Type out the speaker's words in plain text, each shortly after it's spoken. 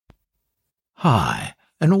Hi,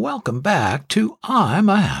 and welcome back to I'm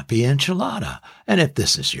a Happy Enchilada. And if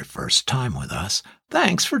this is your first time with us,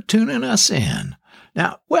 thanks for tuning us in.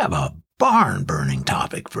 Now, we have a barn-burning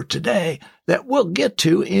topic for today that we'll get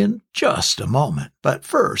to in just a moment. But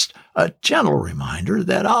first, a gentle reminder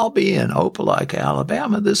that I'll be in Opelika,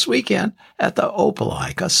 Alabama this weekend at the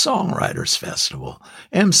Opelika Songwriters Festival,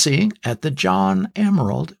 emceeing at the John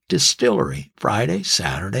Emerald Distillery Friday,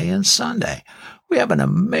 Saturday, and Sunday. We have an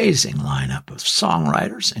amazing lineup of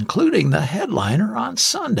songwriters, including the headliner on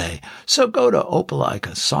Sunday. So go to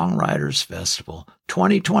Opelika Songwriters Festival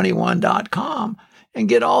 2021.com and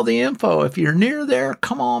get all the info. If you're near there,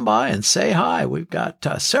 come on by and say hi. We've got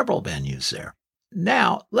several venues there.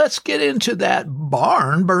 Now, let's get into that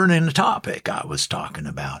barn-burning topic I was talking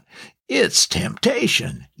about. It's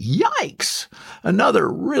temptation. Yikes!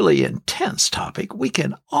 Another really intense topic we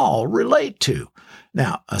can all relate to.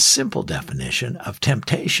 Now, a simple definition of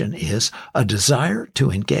temptation is a desire to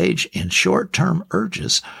engage in short-term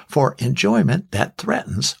urges for enjoyment that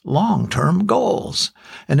threatens long-term goals.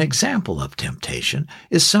 An example of temptation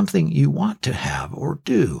is something you want to have or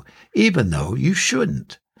do, even though you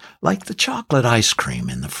shouldn't, like the chocolate ice cream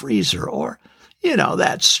in the freezer or,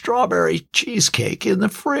 that strawberry cheesecake in the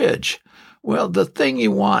fridge. Well, the thing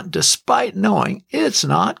you want despite knowing it's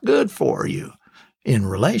not good for you. In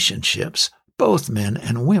relationships, both men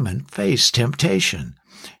and women face temptation.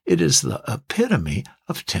 It is the epitome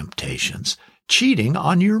of temptations, cheating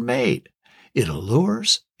on your mate. It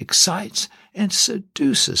allures, excites, and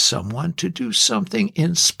seduces someone to do something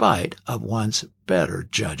in spite of one's better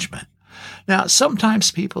judgment. Now,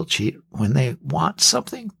 sometimes people cheat when they want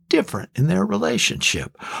something different in their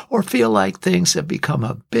relationship or feel like things have become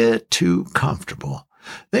a bit too comfortable.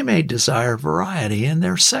 They may desire variety in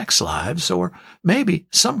their sex lives or maybe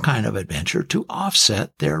some kind of adventure to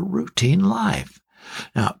offset their routine life.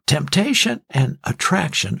 Now, temptation and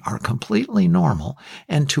attraction are completely normal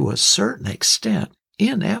and to a certain extent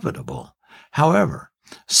inevitable. However,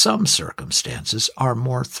 some circumstances are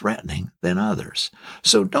more threatening than others,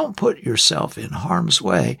 so don't put yourself in harm's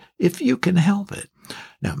way if you can help it.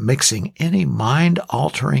 Now, mixing any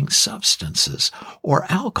mind-altering substances or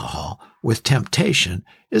alcohol with temptation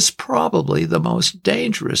is probably the most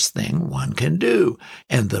dangerous thing one can do,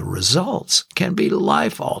 and the results can be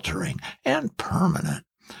life-altering and permanent.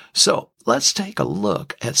 So let's take a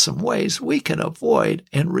look at some ways we can avoid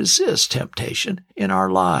and resist temptation in our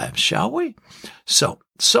lives, shall we? So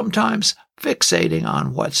sometimes fixating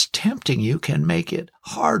on what's tempting you can make it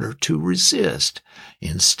harder to resist.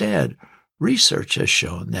 Instead, research has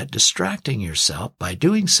shown that distracting yourself by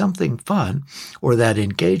doing something fun or that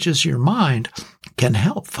engages your mind can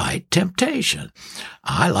help fight temptation.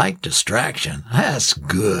 I like distraction. That's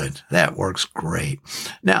good. That works great.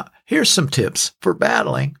 Now, here's some tips for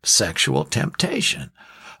battling sexual temptation.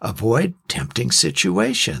 Avoid tempting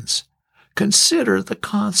situations. Consider the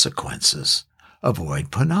consequences. Avoid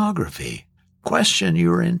pornography. Question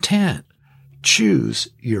your intent. Choose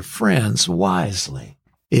your friends wisely.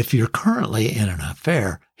 If you're currently in an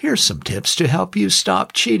affair, here's some tips to help you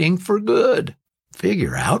stop cheating for good.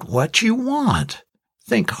 Figure out what you want.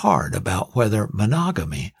 Think hard about whether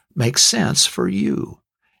monogamy makes sense for you.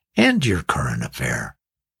 End your current affair.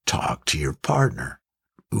 Talk to your partner.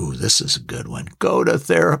 Ooh, this is a good one. Go to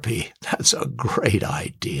therapy. That's a great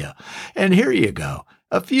idea. And here you go.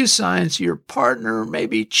 A few signs your partner may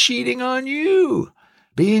be cheating on you.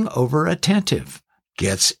 Being over-attentive.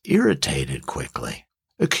 Gets irritated quickly.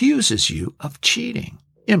 Accuses you of cheating.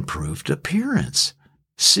 Improved appearance.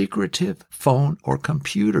 Secretive phone or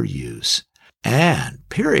computer use. And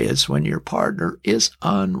periods when your partner is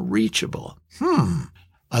unreachable.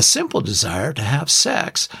 A simple desire to have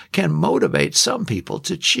sex can motivate some people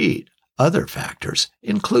to cheat. Other factors,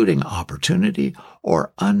 including opportunity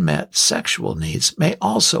or unmet sexual needs, may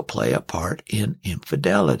also play a part in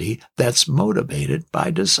infidelity that's motivated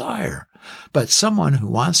by desire. But someone who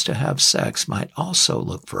wants to have sex might also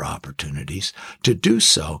look for opportunities to do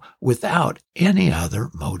so without any other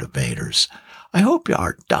motivators. I hope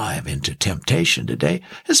our dive into temptation today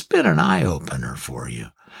has been an eye-opener for you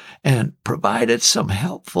and provided some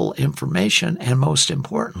helpful information and, most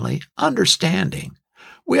importantly, understanding.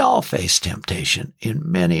 We all face temptation in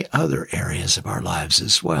many other areas of our lives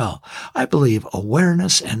as well. I believe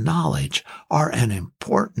awareness and knowledge are an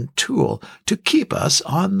important tool to keep us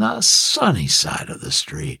on the sunny side of the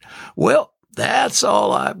street. Well, that's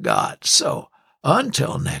all I've got. So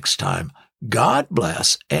until next time, God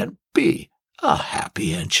bless and be a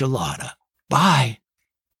happy enchilada. Bye.